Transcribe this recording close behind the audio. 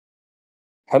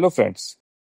Hello friends,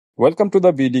 welcome to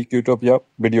the BD Qtopia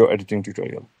video editing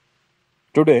tutorial.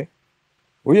 Today,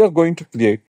 we are going to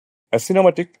create a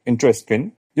cinematic intro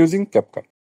screen using CapCut.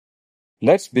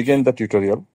 Let's begin the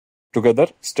tutorial together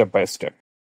step by step.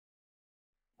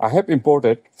 I have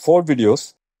imported 4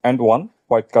 videos and one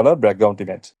white color background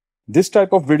image. This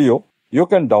type of video you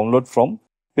can download from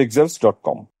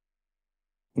pixels.com.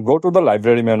 Go to the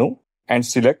library menu and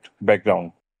select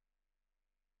background.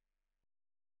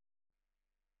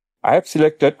 I have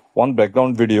selected one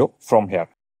background video from here.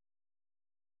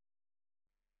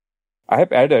 I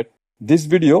have added this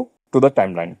video to the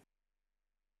timeline.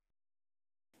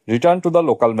 Return to the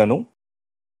local menu.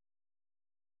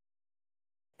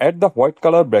 Add the white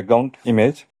color background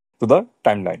image to the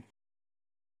timeline.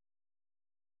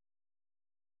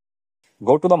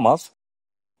 Go to the mask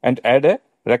and add a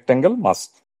rectangle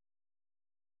mask.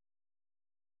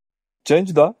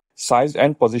 Change the size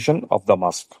and position of the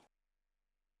mask.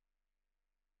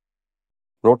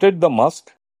 Rotate the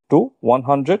mask to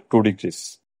 102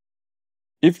 degrees.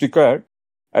 If required,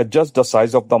 adjust the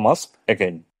size of the mask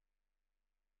again.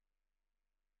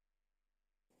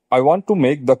 I want to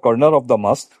make the corner of the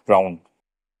mask round.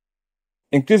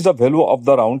 Increase the value of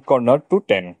the round corner to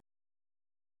 10.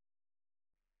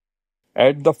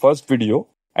 Add the first video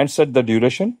and set the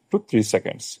duration to 3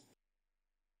 seconds.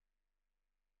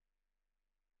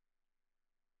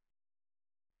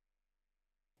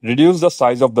 Reduce the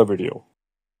size of the video.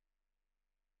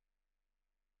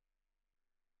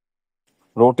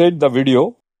 Rotate the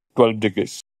video 12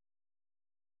 degrees.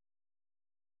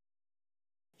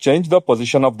 Change the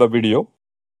position of the video.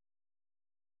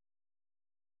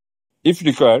 If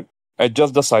required,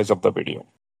 adjust the size of the video.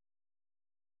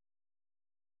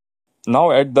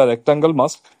 Now add the rectangle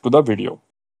mask to the video.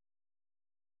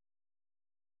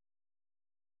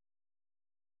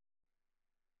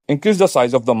 Increase the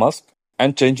size of the mask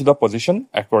and change the position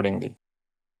accordingly.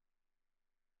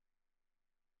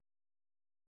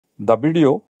 The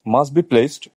video must be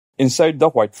placed inside the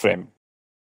white frame.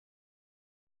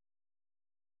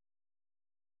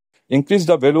 Increase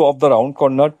the value of the round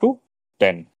corner to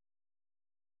 10.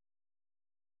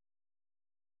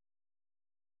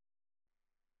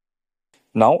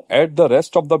 Now add the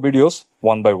rest of the videos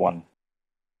one by one.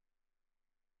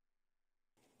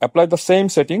 Apply the same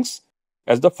settings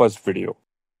as the first video.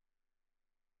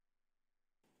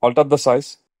 Alter the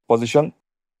size, position,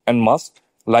 and mask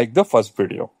like the first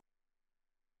video.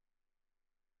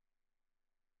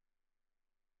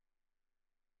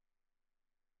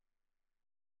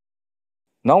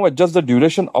 Now adjust the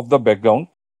duration of the background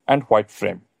and white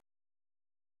frame.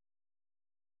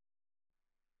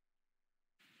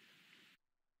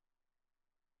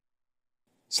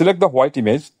 Select the white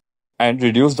image and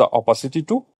reduce the opacity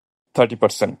to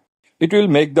 30%. It will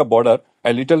make the border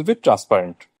a little bit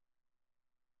transparent.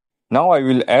 Now I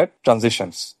will add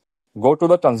transitions. Go to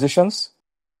the transitions.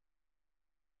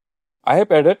 I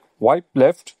have added wipe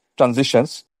left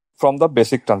transitions from the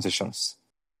basic transitions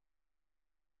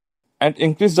and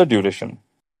increase the duration.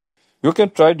 You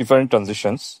can try different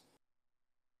transitions.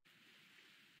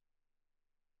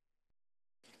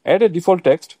 Add a default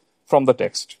text from the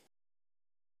text.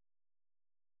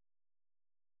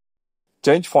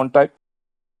 Change font type,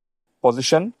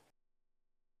 position,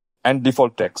 and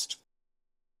default text.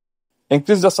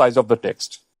 Increase the size of the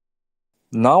text.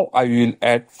 Now I will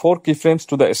add 4 keyframes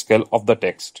to the scale of the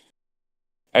text.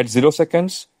 At 0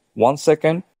 seconds, 1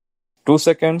 second, 2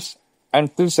 seconds,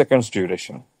 and 3 seconds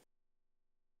duration.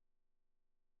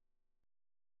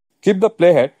 Keep the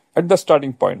playhead at the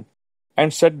starting point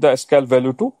and set the scale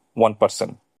value to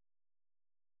 1%.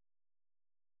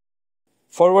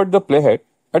 Forward the playhead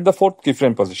at the 4th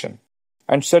keyframe position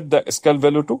and set the scale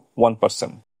value to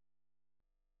 1%.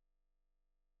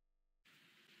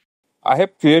 I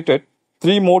have created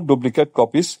 3 more duplicate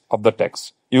copies of the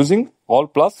text using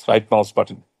Alt plus right mouse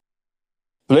button.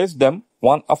 Place them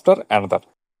one after another.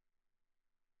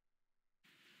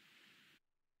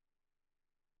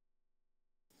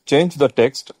 Change the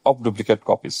text of duplicate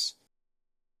copies.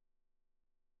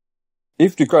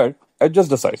 If required, adjust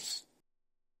the size.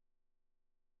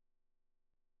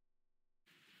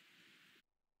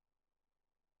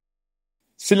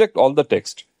 Select all the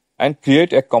text and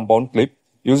create a compound clip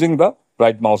using the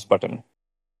right mouse button.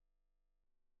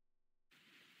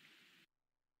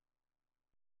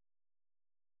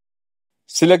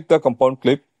 Select the compound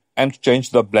clip and change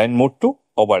the blend mode to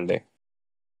overlay.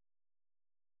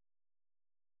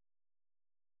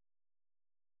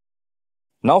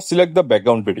 Now select the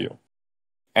background video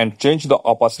and change the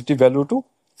opacity value to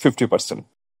 50%.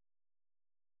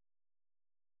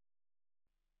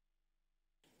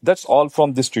 That's all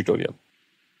from this tutorial.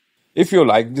 If you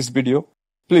like this video,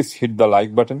 please hit the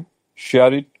like button,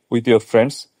 share it with your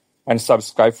friends, and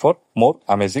subscribe for more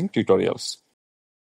amazing tutorials.